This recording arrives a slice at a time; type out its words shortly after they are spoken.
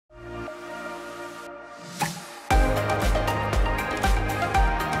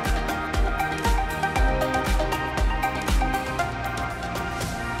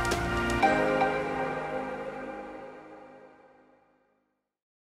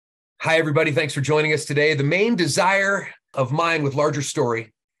Hi, everybody. Thanks for joining us today. The main desire of mine with Larger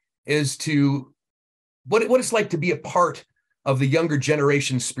Story is to what it's like to be a part of the younger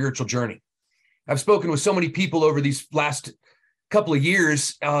generation's spiritual journey. I've spoken with so many people over these last couple of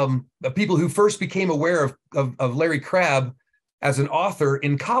years, of people who first became aware of Larry Crabb as an author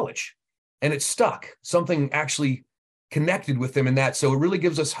in college, and it stuck. Something actually connected with them in that. So it really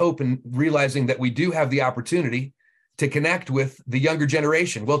gives us hope in realizing that we do have the opportunity to connect with the younger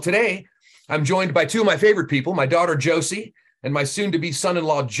generation. Well, today I'm joined by two of my favorite people, my daughter Josie and my soon-to-be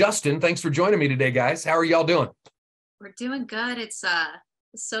son-in-law Justin. Thanks for joining me today, guys. How are y'all doing? We're doing good. It's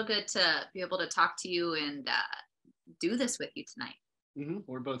so good to be able to talk to you and do this with you tonight.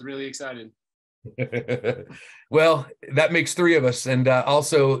 We're both really excited. Well, that makes three of us. And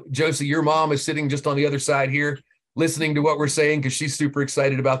also, Josie, your mom is sitting just on the other side here, listening to what we're saying because she's super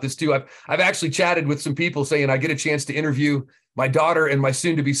excited about this too. I've actually chatted with some people saying I get a chance to interview my daughter and my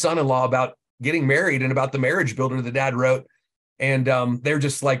soon-to-be son-in-law about getting married and about the marriage builder that Dad wrote. And they're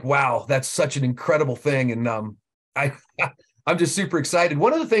just like, wow, that's such an incredible thing. And I'm just super excited.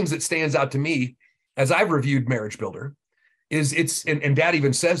 One of the things that stands out to me as I've reviewed Marriage Builder is and Dad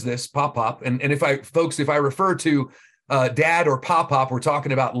even says this, Pop. And if I refer to Dad or Pop, we're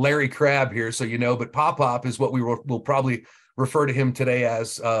talking about Larry Crabb here, so you know, but Pop is what we'll probably refer to him today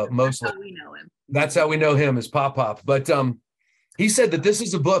as mostly. That's how we know him. That's how we know him as Pop. But he said that this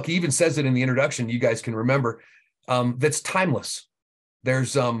is a book, he even says it in the introduction, you guys can remember, that's timeless.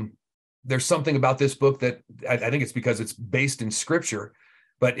 There's something about this book that I think it's because it's based in scripture,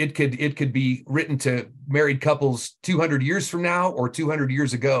 but it could be written to married couples 200 years from now or 200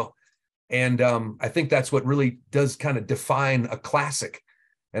 years ago. And I think that's what really does kind of define a classic.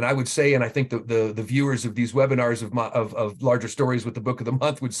 And I would say, and I think the viewers of these webinars of Larger Stories with the Book of the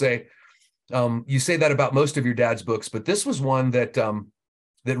Month would say, you say that about most of your dad's books, but this was one that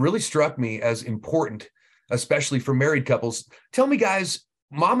really struck me as important, especially for married couples. Tell me, guys,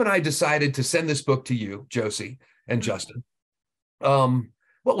 Mom and I decided to send this book to you, Josie and Justin.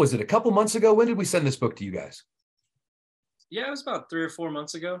 What was it, a couple months ago? When did we send this book to you guys? Yeah, it was about 3 or 4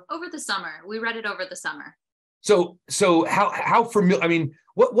 months ago. Over the summer. We read it over the summer. So how familiar, I mean,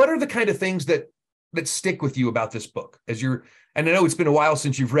 what are the kind of things that stick with you about this book as and I know it's been a while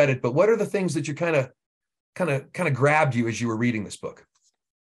since you've read it, but what are the things that you kind of grabbed you as you were reading this book?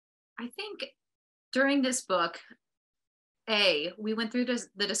 I think during this book, we went through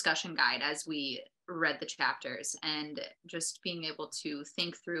the discussion guide as we read the chapters, and just being able to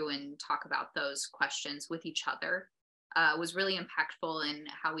think through and talk about those questions with each other was really impactful in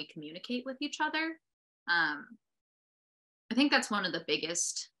how we communicate with each other. I think that's one of the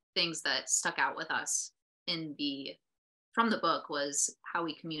biggest things that stuck out with us from the book was how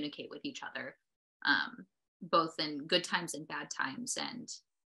we communicate with each other, both in good times and bad times, and,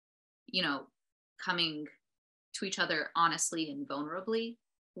 you know, coming to each other honestly and vulnerably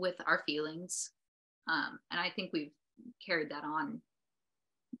with our feelings. And I think we've carried that on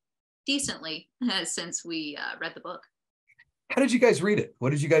decently since we read the book. How did you guys read it?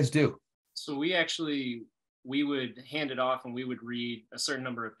 What did you guys do? So we would hand it off, and we would read a certain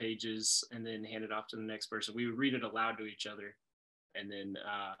number of pages and then hand it off to the next person. We would read it aloud to each other. And then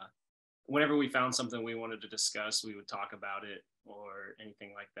whenever we found something we wanted to discuss, we would talk about it or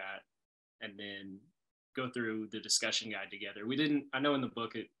anything like that. And then go through the discussion guide together. I know in the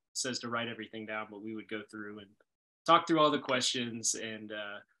book it says to write everything down, but we would go through and talk through all the questions, and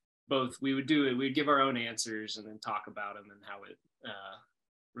we'd give our own answers and then talk about them and how it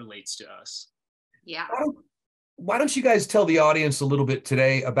relates to us. Yeah. Why don't you guys tell the audience a little bit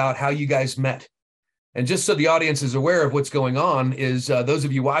today about how you guys met? And just so the audience is aware of what's going on, is those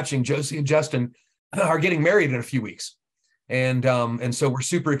of you watching, Josie and Justin are getting married in a few weeks. And so we're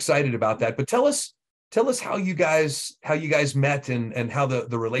super excited about that. But tell us how you guys met and how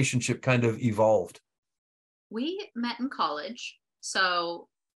the relationship kind of evolved. We met in college. So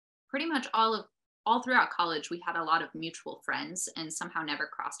pretty much all throughout college, we had a lot of mutual friends and somehow never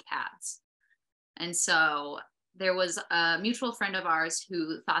crossed paths. And so there was a mutual friend of ours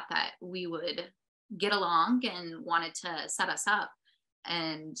who thought that we would get along and wanted to set us up.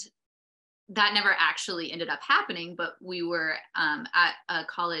 And that never actually ended up happening, but we were at a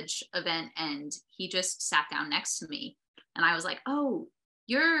college event, and he just sat down next to me. And I was like, oh,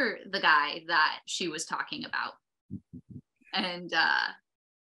 you're the guy that she was talking about. And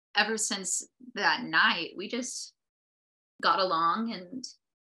ever since that night, we just got along and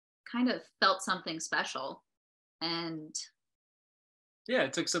kind of felt something special. And yeah,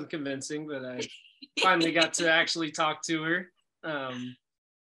 it took some convincing, but I finally got to actually talk to her. And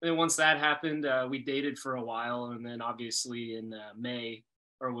then once that happened, we dated for a while. And then obviously in May,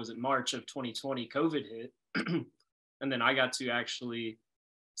 or was it March of 2020, COVID hit. And then I got to actually,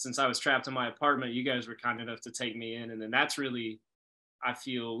 since I was trapped in my apartment, you guys were kind enough to take me in. And then that's really, I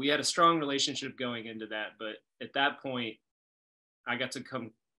feel we had a strong relationship going into that. But at that point, I got to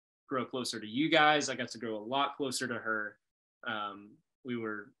grow closer to you guys. I got to grow a lot closer to her. We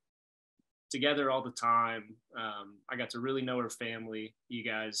were together all the time. I got to really know her family, you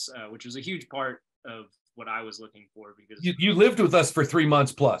guys, which was a huge part of what I was looking for, because you lived with us for 3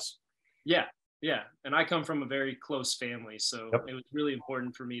 months plus. Yeah. And I come from a very close family. So Yep. It was really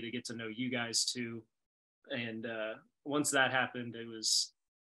important for me to get to know you guys too. And once that happened,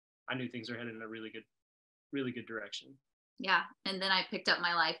 I knew things were headed in a really good direction. Yeah. And then I picked up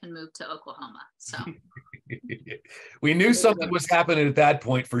my life and moved to Oklahoma. So we knew something was happening at that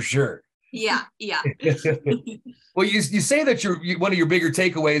point for sure. Yeah. Well, you say that one of your bigger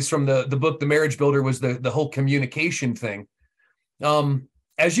takeaways from the book, The Marriage Builder, was the whole communication thing.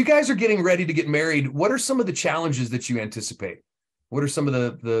 As you guys are getting ready to get married, what are some of the challenges that you anticipate? What are some of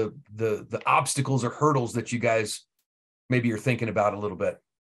the obstacles or hurdles that you guys maybe are thinking about a little bit?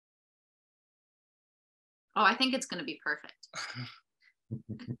 Oh, I think it's going to be perfect.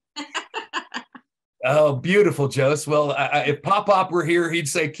 Oh, beautiful, Jose. Well, if Pop were here, he'd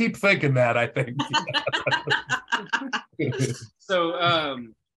say, keep thinking that, I think. So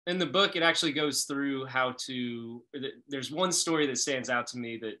in the book, it actually goes through there's one story that stands out to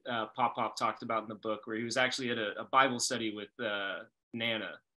me that Pop talked about in the book, where he was actually at a Bible study with Nan.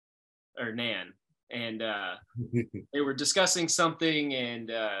 And they were discussing something,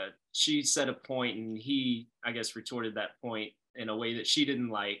 and she said a point, and he, I guess, retorted that point in a way that she didn't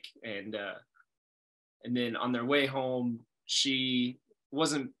like. And then on their way home, she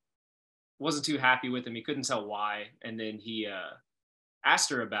wasn't too happy with him. He couldn't tell why. And then he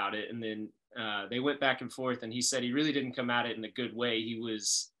asked her about it. And then they went back and forth. And he said he really didn't come at it in a good way. He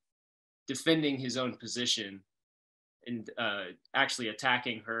was defending his own position and actually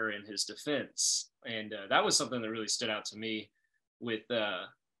attacking her in his defense. And that was something that really stood out to me with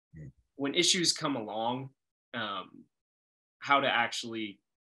when issues come along, how to actually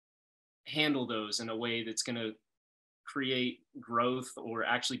handle those in a way that's going to create growth or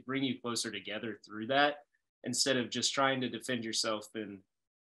actually bring you closer together through that, instead of just trying to defend yourself and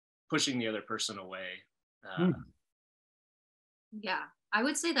pushing the other person away. Yeah, I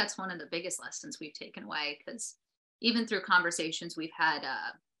would say that's one of the biggest lessons we've taken away, because even through conversations we've had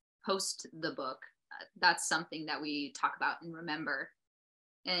post the book, that's something that we talk about and remember,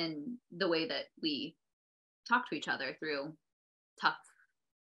 and the way that we talk to each other through tough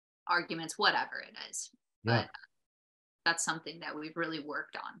arguments, whatever it is. Yeah. But that's something that we've really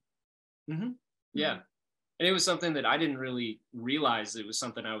worked on. Mm-hmm. Yeah. And it was something that I didn't really realize it was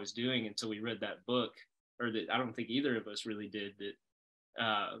something I was doing until we read that book, or that I don't think either of us really did,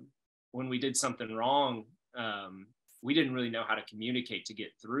 that when we did something wrong, we didn't really know how to communicate to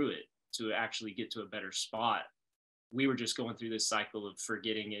get through it, to actually get to a better spot. We were just going through this cycle of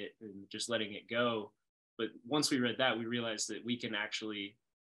forgetting it and just letting it go. But once we read that, we realized that we can actually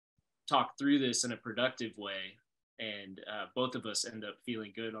talk through this in a productive way, and both of us end up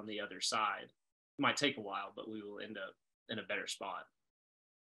feeling good on the other side. It might take a while, but we will end up in a better spot.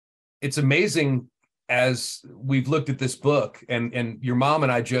 It's amazing, as we've looked at this book, and your mom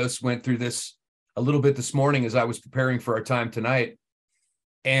and I just went through this a little bit this morning as I was preparing for our time tonight.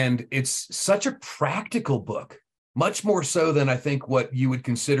 And it's such a practical book, much more so than I think what you would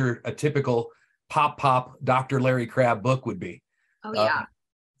consider a typical pop Dr. Larry Crabb book would be. Oh, yeah.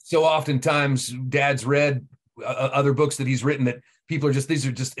 So oftentimes Dad's read other books that he's written that people are just,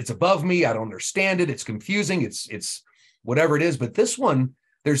 it's above me. I don't understand it. It's confusing. It's whatever it is. But this one,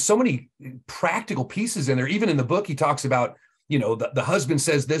 there's so many practical pieces in there. Even in the book, he talks about, the husband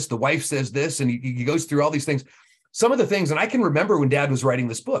says this, the wife says this, and he goes through all these things. Some of the things, and I can remember when Dad was writing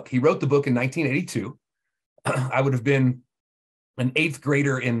this book. He wrote the book in 1982. I would have been an eighth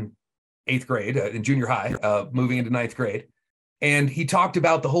grader in eighth grade, in junior high, moving into ninth grade. And he talked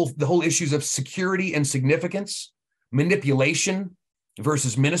about the whole issues of security and significance, manipulation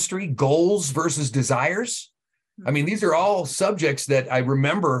versus ministry, goals versus desires. I mean, these are all subjects that I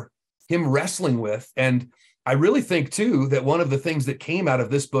remember him wrestling with. And I really think, too, that one of the things that came out of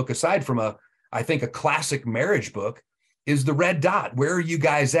this book, aside from I think a classic marriage book, is the red dot. Where are you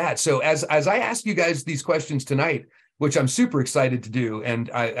guys at? So as I ask you guys these questions tonight, which I'm super excited to do, and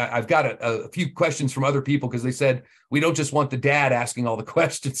I've got a few questions from other people, because they said we don't just want the dad asking all the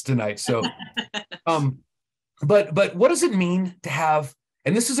questions tonight. So, but what does it mean to have?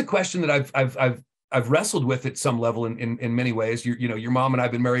 And this is a question that I've wrestled with at some level in many ways. Your mom and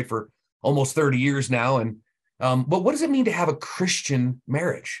I've been married for almost 30 years now, and But what does it mean to have a Christian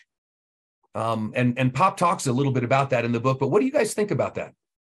marriage? And Pop talks a little bit about that in the book, but what do you guys think about that?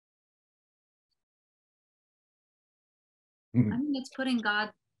 I mean, it's putting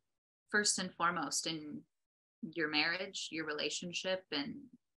God first and foremost in your marriage, your relationship, and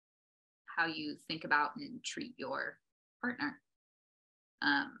how you think about and treat your partner.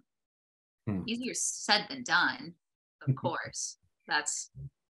 Easier said than done, of course. That's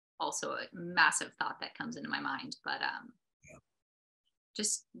also a massive thought that comes into my mind, but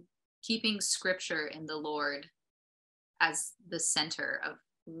just keeping scripture and the Lord as the center of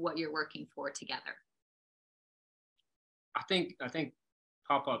what you're working for together. I think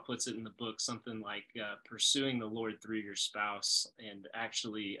Papa puts it in the book something like pursuing the Lord through your spouse, and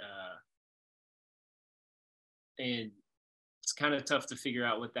actually and it's kind of tough to figure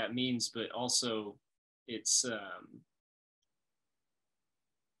out what that means, but also it's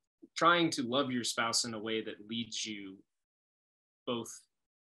trying to love your spouse in a way that leads you both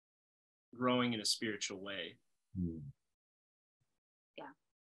growing in a spiritual way. Yeah.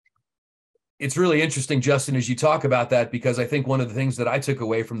 It's really interesting, Justin, as you talk about that, because I think one of the things that I took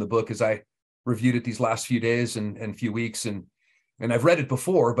away from the book as I reviewed it these last few days and few weeks, and I've read it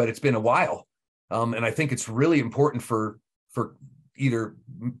before, but it's been a while. And I think it's really important for either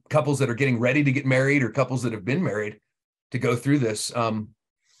couples that are getting ready to get married or couples that have been married to go through this.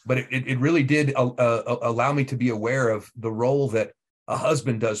 But it really did allow me to be aware of the role that a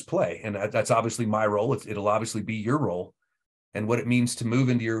husband does play. And that's obviously my role. It'll obviously be your role, and what it means to move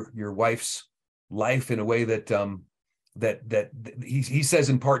into your wife's life in a way that he says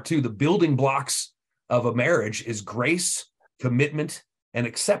in part 2, the building blocks of a marriage is grace, commitment, and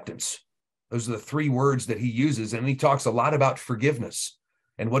acceptance. Those are the 3 words that he uses. And he talks a lot about forgiveness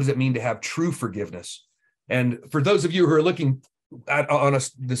and what does it mean to have true forgiveness. And for those of you who are looking on us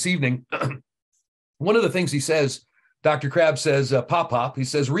this evening, one of the things he says, Dr. Crabb says, Pop, he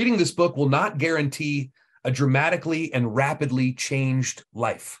says, reading this book will not guarantee a dramatically and rapidly changed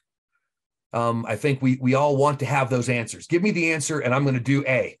life. I think we all want to have those answers. Give me the answer and I'm going to do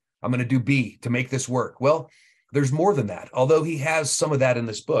A. I'm going to do B to make this work. Well, there's more than that, although he has some of that in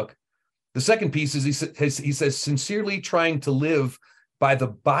this book. The second piece is he says, sincerely trying to live by the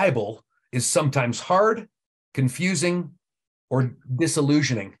Bible is sometimes hard, confusing, or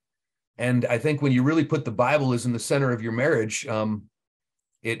disillusioning. And I think when you really put the Bible as in the center of your marriage,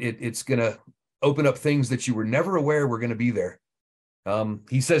 it's going to open up things that you were never aware were going to be there.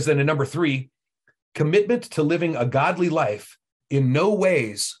 He says then in number 3, commitment to living a godly life in no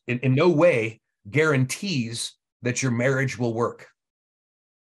way guarantees that your marriage will work.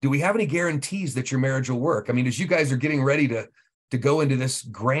 Do we have any guarantees that your marriage will work? I mean, as you guys are getting ready to go into this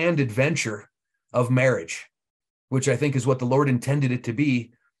grand adventure of marriage, which I think is what the Lord intended it to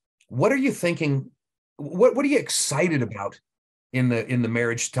be, what are you thinking? What are you excited about in the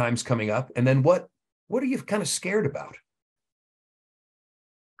marriage times coming up? And then what are you kind of scared about?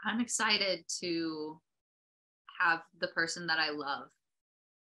 I'm excited to have the person that I love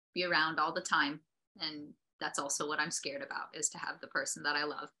be around all the time. And that's also what I'm scared about, is to have the person that I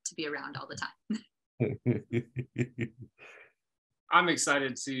love to be around all the time. I'm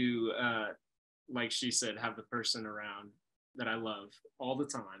excited to, like she said, have the person around that I love all the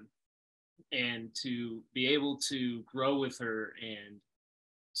time, and to be able to grow with her and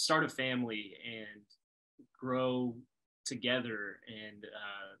start a family and grow together and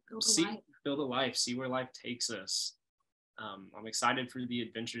build a life, see where life takes us. I'm excited for the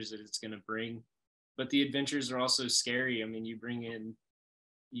adventures that it's going to bring, but the adventures are also scary. I mean,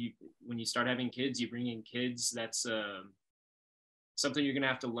 when you start having kids, you bring in kids. That's something you're going to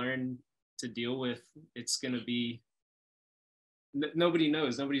have to learn to deal with. It's going to be, nobody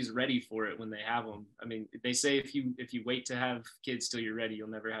knows. Nobody's ready for it when they have them. I mean, they say if you wait to have kids till you're ready, you'll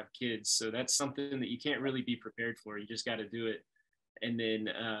never have kids. So that's something that you can't really be prepared for. You just got to do it. And then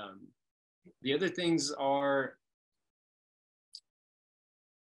the other things are,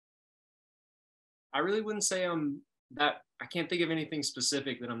 I really wouldn't say I can't think of anything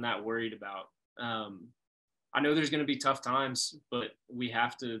specific that I'm that worried about. I know there's going to be tough times, but we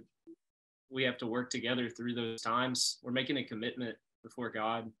have to work together through those times. We're making a commitment before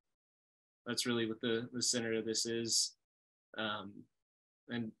God. That's really what the center of this is.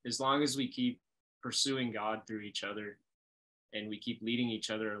 And as long as we keep pursuing God through each other and we keep leading each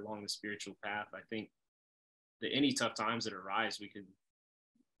other along the spiritual path, I think that any tough times that arise, we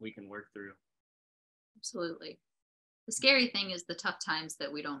can work through. Absolutely. The scary thing is the tough times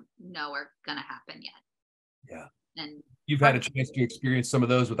that we don't know are going to happen yet. Yeah. And you've had a chance to experience some of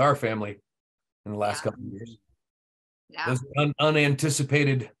those with our family in the last couple of years. Yeah. Those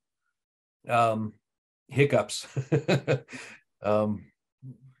unanticipated hiccups,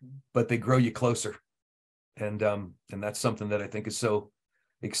 but they grow you closer. And that's something that I think is so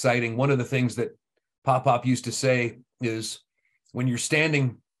exciting. One of the things that Pop used to say is, when you're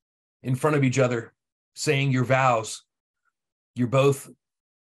standing in front of each other saying your vows, it's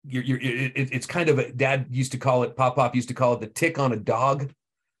kind of a, Dad used to call it, Pop used to call it the tick on a dog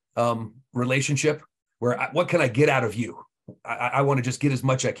relationship, where what can I get out of you? I want to just get as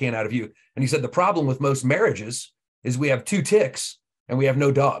much I can out of you. And he said the problem with most marriages is we have 2 ticks and we have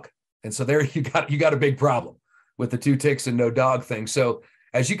no dog. And so there you got a big problem with the 2 ticks and no dog thing. So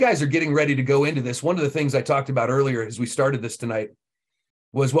as you guys are getting ready to go into this, one of the things I talked about earlier as we started this tonight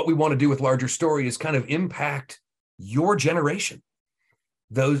was what we want to do with Larger Story is kind of impact your generation,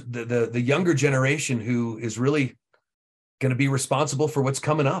 the younger generation who is really going to be responsible for what's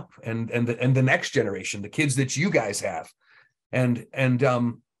coming up, and the next generation, the kids that you guys have. And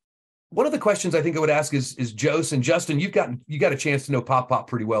one of the questions I think I would ask is Josie and Justin, you got a chance to know Pop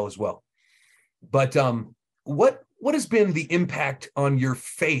pretty well as well. But what has been the impact on your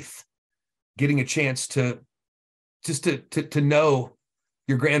faith, getting a chance to know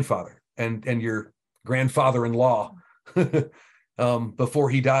your grandfather and your grandfather-in-law before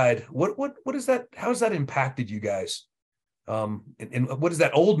he died? What is that? How has that impacted you guys? And what is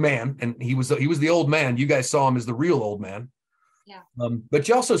that old man? And he was the old man. You guys saw him as the real old man. Yeah. But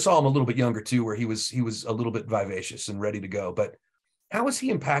you also saw him a little bit younger too, where he was a little bit vivacious and ready to go. But how has he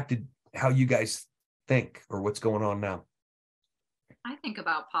impacted how you guys think, or what's going on now? I think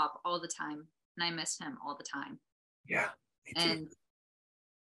about Pop all the time, and I miss him all the time. Yeah, me too. And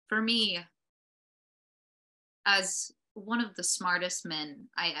for me, as one of the smartest men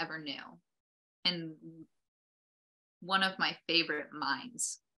I ever knew, and one of my favorite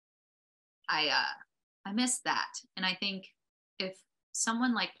minds, I miss that. And I think if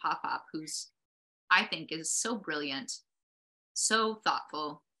someone like Pop, who's, I think, is so brilliant, so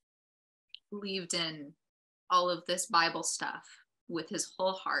thoughtful, believed in all of this Bible stuff with his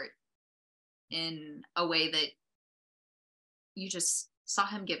whole heart in a way that you just saw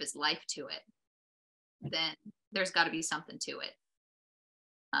him give his life to it, then there's got to be something to it.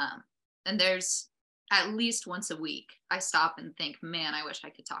 And there's at least once a week, I stop and think, man, I wish I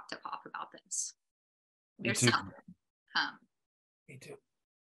could talk to Pop about this. There's something. Me too.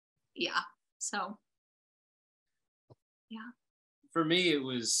 Yeah. So, yeah. For me, it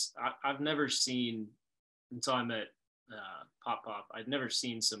was, I've never seen, until I met Pop, I'd never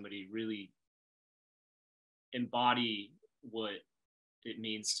seen somebody really embody what it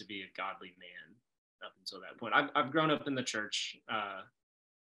means to be a godly man up until that point. I've grown up in the church,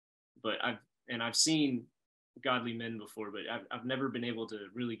 but I've seen godly men before, but I've never been able to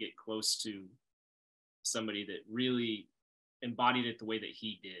really get close to somebody that really embodied it the way that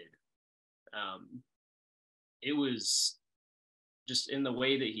he did. It was just in the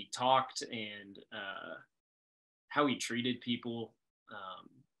way that he talked and how he treated people.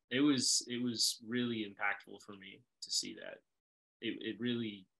 It was really impactful for me to see that. It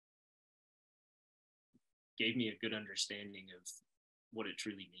really gave me a good understanding of what it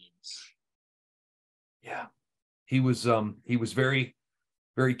truly means. Yeah, he was very,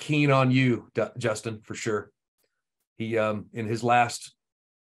 very keen on you, Justin, for sure. He in his last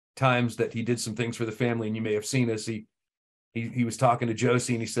times that he did some things for the family, and you may have seen this, he was talking to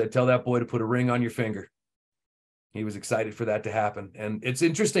Josie, and he said, "Tell that boy to put a ring on your finger." He was excited for that to happen. And it's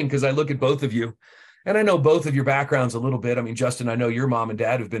interesting because I look at both of you, and I know both of your backgrounds a little bit. I mean, Justin, I know your mom and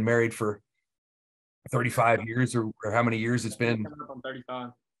dad have been married for 35 years or how many years it's been.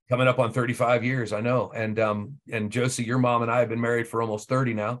 Coming up on 35 years, I know. And Josie, your mom and I have been married for almost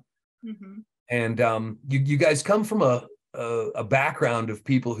 30 now. Mm-hmm. And you guys come from a background of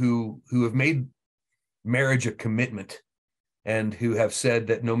people who have made marriage a commitment, and who have said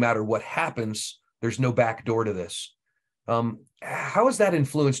that no matter what happens, there's no back door to this. How has that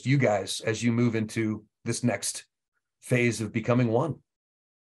influenced you guys as you move into this next phase of becoming one?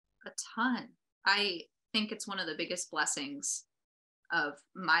 A ton. I think it's one of the biggest blessings of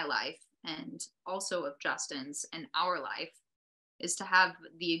my life, and also of Justin's and our life, is to have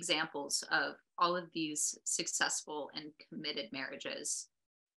the examples of all of these successful and committed marriages.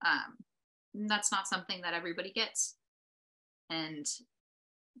 That's not something that everybody gets. And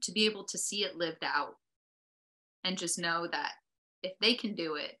to be able to see it lived out, and just know that if they can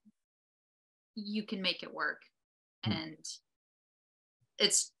do it, you can make it work. And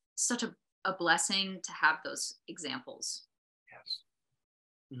it's such a blessing to have those examples.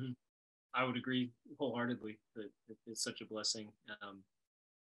 Yes. Mm-hmm. I would agree wholeheartedly that it's such a blessing,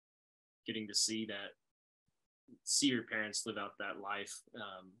 getting to see your parents live out that life.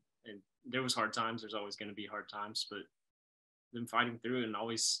 And there was hard times. There's always going to be hard times, but them fighting through it and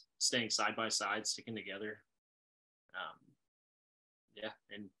always staying side by side, sticking together. Yeah.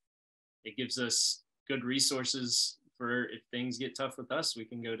 And it gives us good resources for if things get tough with us, we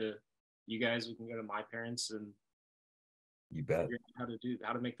can go to you guys, we can go to my parents, and you bet figure out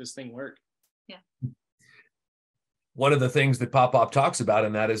how to make this thing work. Yeah. One of the things that Pop talks about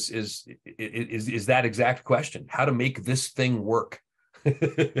in that is that exact question: how to make this thing work.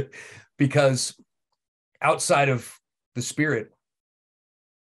 Because outside of the Spirit,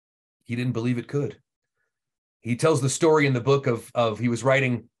 he didn't believe it could. He tells the story in the book of he was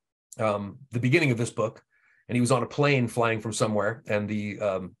writing the beginning of this book, and he was on a plane flying from somewhere, and the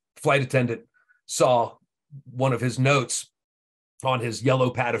flight attendant saw one of his notes on his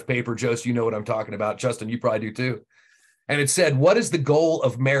yellow pad of paper. Josie, you know what I'm talking about. Justin, you probably do too. And it said, "What is the goal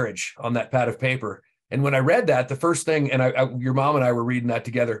of marriage?" on that pad of paper. And when I read that, the first thing, and your mom and I were reading that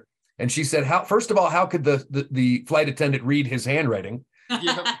together, and she said, first of all, how could the flight attendant read his handwriting?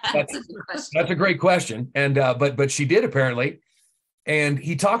 Yeah. That's a great question. And but she did, apparently. And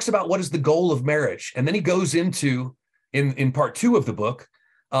he talks about what is the goal of marriage. And then he goes into, in part 2 of the book,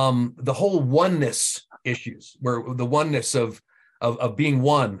 the whole oneness issues, where the oneness of being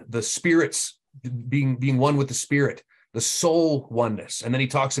one, the spirits being one with the Spirit, the soul oneness. And then he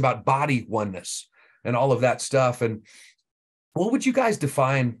talks about body oneness and all of that stuff. And what would you guys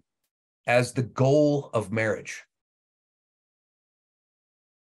define as the goal of marriage?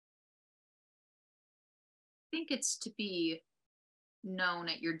 I think it's to be known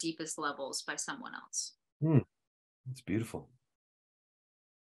at your deepest levels by someone else. That's beautiful.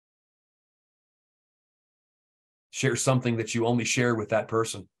 Share something that you only share with that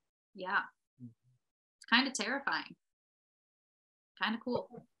person. Yeah. It's kind of terrifying. Kind of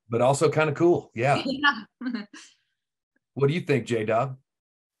cool. But also kind of cool. Yeah. Yeah. What do you think, J-Dog?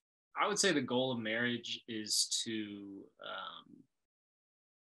 I would say the goal of marriage is to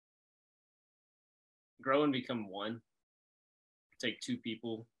grow and become one. Take two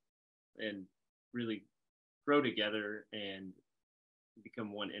people and really grow together and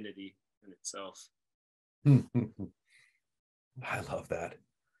become one entity in itself. I love that.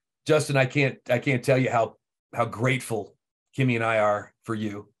 Justin, I can't tell you how grateful Kimmy and I are for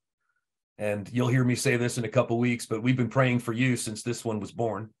you. And you'll hear me say this in a couple of weeks, but we've been praying for you since this one was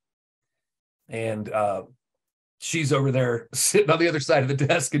born. And she's over there sitting on the other side of the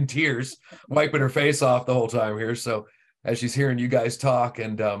desk in tears, wiping her face off the whole time here. So as she's hearing you guys talk,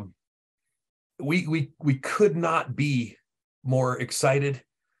 and we could not be more excited,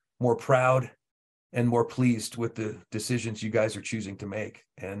 more proud, and more pleased with the decisions you guys are choosing to make.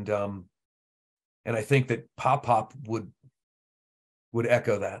 And I think that Pop would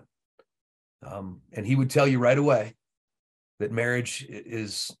echo that. And he would tell you right away that marriage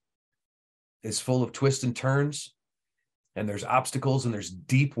is full of twists and turns, and there's obstacles, and there's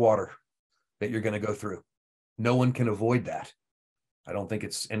deep water that you're going to go through. No one can avoid that. I don't think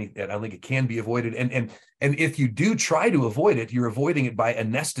it can be avoided. And if you do try to avoid it, you're avoiding it by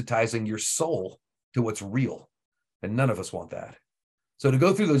anesthetizing your soul to what's real. And none of us want that. So to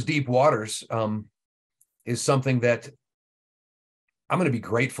go through those deep waters is something that I'm going to be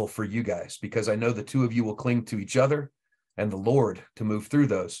grateful for you guys, because I know the two of you will cling to each other and the Lord to move through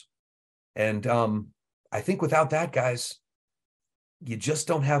those. And I think without that, guys, you just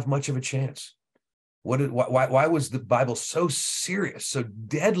don't have much of a chance. Why was the Bible so serious, so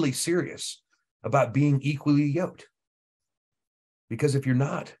deadly serious about being equally yoked? Because if you're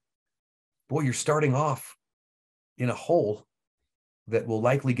not, boy, you're starting off in a hole that will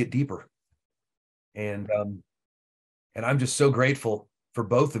likely get deeper. And I'm just so grateful for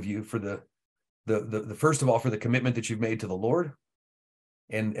both of you, for the first of all, for the commitment that you've made to the Lord,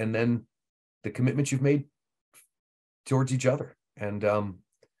 and then the commitment you've made towards each other. And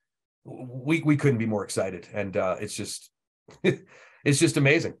we couldn't be more excited. And it's just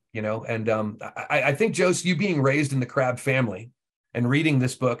amazing, you know. And I think, Josie, you being raised in the Crabb family and reading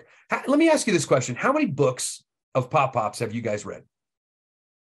this book, let me ask you this question: how many books of Pop's have you guys read?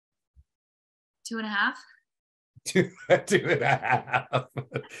 2.5. 2.5.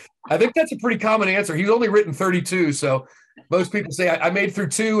 I think that's a pretty common answer. He's only written 32, so most people say I made through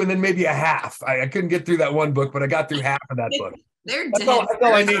 2 and then maybe a half. I couldn't get through that one book, but I got through half of that book. That's all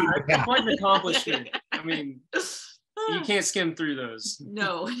I needed. It's quite an accomplishment. I mean, you can't skim through those.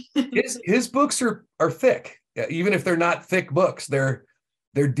 No. His books are thick. Even if they're not thick books, they're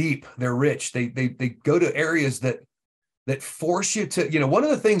deep, they're rich. They go to areas that force you to, you know. One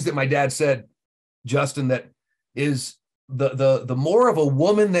of the things that my dad said, Justin, that is the more of a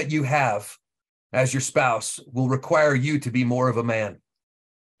woman that you have as your spouse will require you to be more of a man.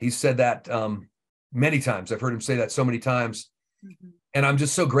 He's said that many times. I've heard him say that so many times. And I'm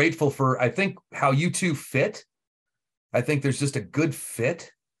just so grateful for, I think, how you two fit. I think there's just a good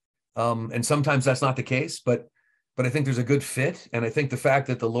fit. And sometimes that's not the case, but I think there's a good fit. And I think the fact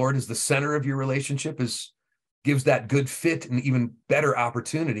that the Lord is the center of your relationship gives that good fit an even better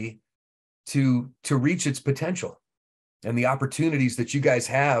opportunity to reach its potential, and the opportunities that you guys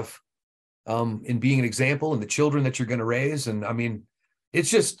have in being an example and the children that you're going to raise. And I mean, it's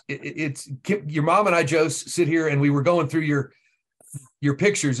just, it's your mom and I, Josie, sit here and we were going through your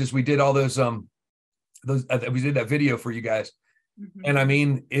pictures as we did all those we did that video for you guys. And I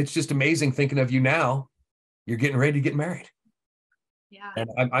mean, it's just amazing thinking of you now. You're getting ready to get married. Yeah. And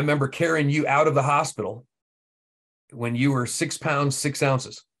I remember carrying you out of the hospital when you were 6 pounds, 6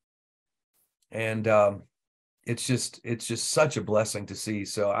 ounces. And it's just such a blessing to see.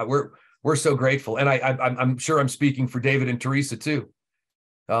 So we're so grateful. And I'm sure I'm speaking for David and Teresa too.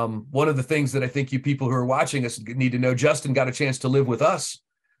 One of the things that I think you people who are watching us need to know, Justin got a chance to live with us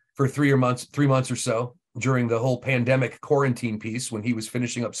for 3 months or so during the whole pandemic quarantine piece, when he was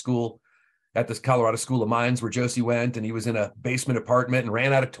finishing up school at the Colorado School of Mines, where Josie went, and he was in a basement apartment and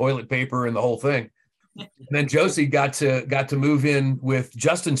ran out of toilet paper and the whole thing. And then Josie got to move in with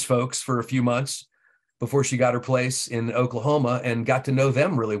Justin's folks for a few months before she got her place in Oklahoma, and got to know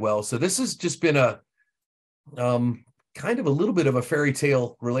them really well. So this has just been a kind of a little bit of a fairy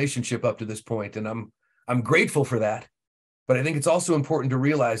tale relationship up to this point, and I'm grateful for that. But I think it's also important to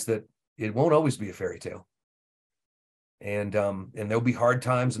realize that it won't always be a fairy tale. And there'll be hard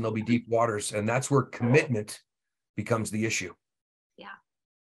times and there'll be deep waters. And that's where commitment becomes the issue. Yeah.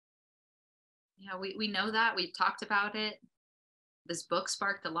 Yeah, we know that. We've talked about it. This book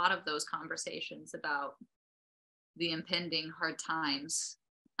sparked a lot of those conversations about the impending hard times.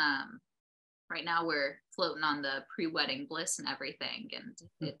 Right now we're floating on the pre-wedding bliss and everything. And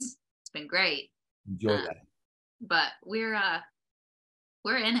it's been great. Enjoy that. But we're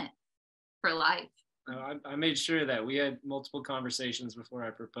in it for life. I made sure that we had multiple conversations before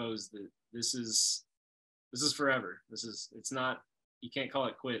I proposed that this is forever. It's not, you can't call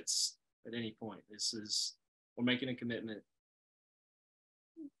it quits at any point. We're making a commitment.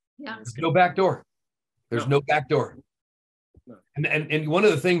 Yeah. There's no back door. There's no back door. No. And one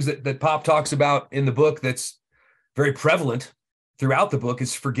of the things that Pop talks about in the book that's very prevalent throughout the book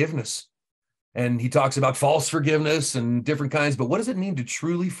is forgiveness. And he talks about false forgiveness and different kinds, but what does it mean to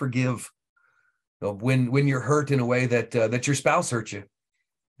truly forgive when you're hurt in a way that your spouse hurt you?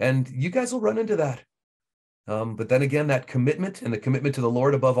 And you guys will run into that. But then again, that commitment and the commitment to the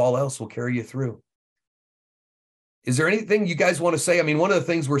Lord above all else will carry you through. Is there anything you guys want to say? I mean, one of the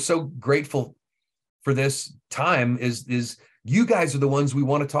things we're so grateful for this time is you guys are the ones we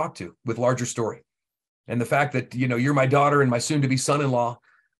want to talk to with Larger Story. And the fact that, you're my daughter and my soon-to-be son-in-law,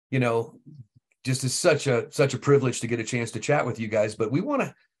 just is such a privilege to get a chance to chat with you guys. But we want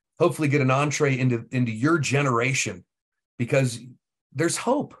to hopefully get an entree into your generation, because there's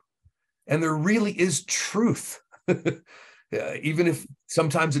hope and there really is truth, even if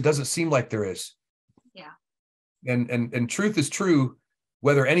sometimes it doesn't seem like there is. Yeah. And truth is true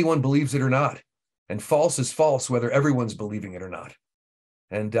whether anyone believes it or not, and false is false whether everyone's believing it or not.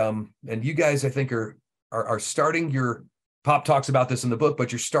 And you guys, I think, are starting your, Pop talks about this in the book,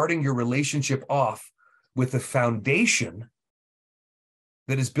 but you're starting your relationship off with the foundation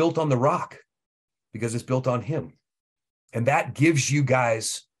that is built on the rock, because it's built on him. And that gives you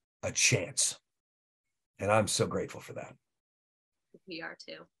guys a chance. And I'm so grateful for that. We are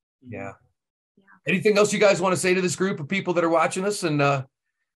too. Yeah. Anything else you guys want to say to this group of people that are watching us? And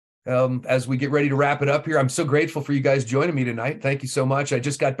as we get ready to wrap it up here, I'm so grateful for you guys joining me tonight. Thank you so much. I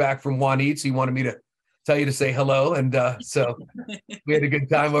just got back from Juan Eats. He wanted me to tell you to say hello. And so we had a good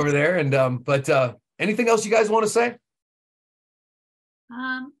time over there. And but anything else you guys want to say?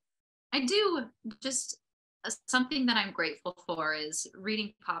 I do. Just something that I'm grateful for is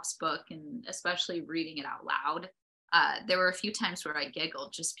reading Pop's book, and especially reading it out loud. There were a few times where I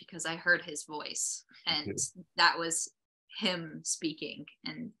giggled just because I heard his voice, and that was him speaking,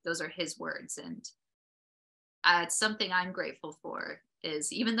 and those are his words. And it's something I'm grateful for,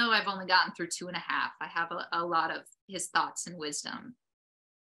 is even though I've only gotten through 2.5, I have a lot of his thoughts and wisdom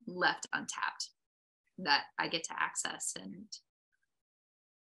left untapped that I get to access. And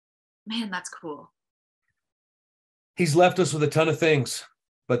man, that's cool. He's left us with a ton of things,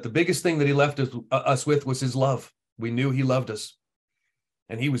 but the biggest thing that he left us with was his love. We knew he loved us.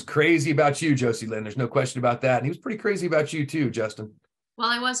 And he was crazy about you, Josie Lynn. There's no question about that. And he was pretty crazy about you too, Justin. Well,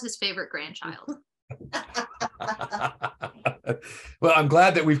 I was his favorite grandchild. Well, I'm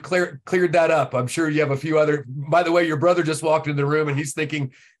glad that we've cleared that up. I'm sure you have a few other. By the way, your brother just walked in the room and he's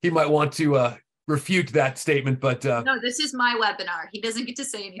thinking he might want to refute that statement, but no, this is my webinar. He doesn't get to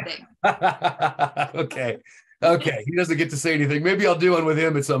say anything. Okay. He doesn't get to say anything. Maybe I'll do one with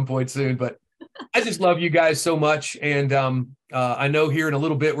him at some point soon, but I just love you guys so much. And I know here in a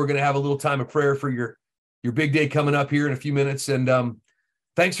little bit, we're going to have a little time of prayer for your big day coming up here in a few minutes. And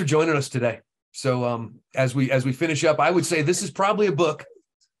thanks for joining us today. So as we finish up, I would say this is probably a book,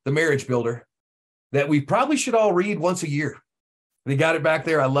 The Marriage Builder, that we probably should all read once a year. They got it back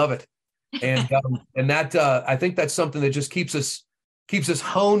there. I love it. And that I think that's something that just keeps us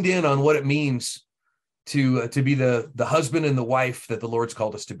honed in on what it means to be the husband and the wife that the Lord's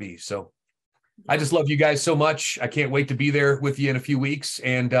called us to be. So I just love you guys so much. I can't wait to be there with you in a few weeks.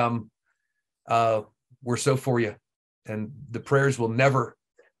 And we're so for you. And the prayers will never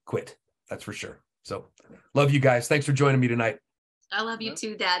quit. That's for sure. So love you guys. Thanks for joining me tonight. I love you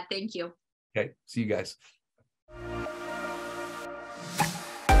too, Dad. Thank you. Okay. See you guys.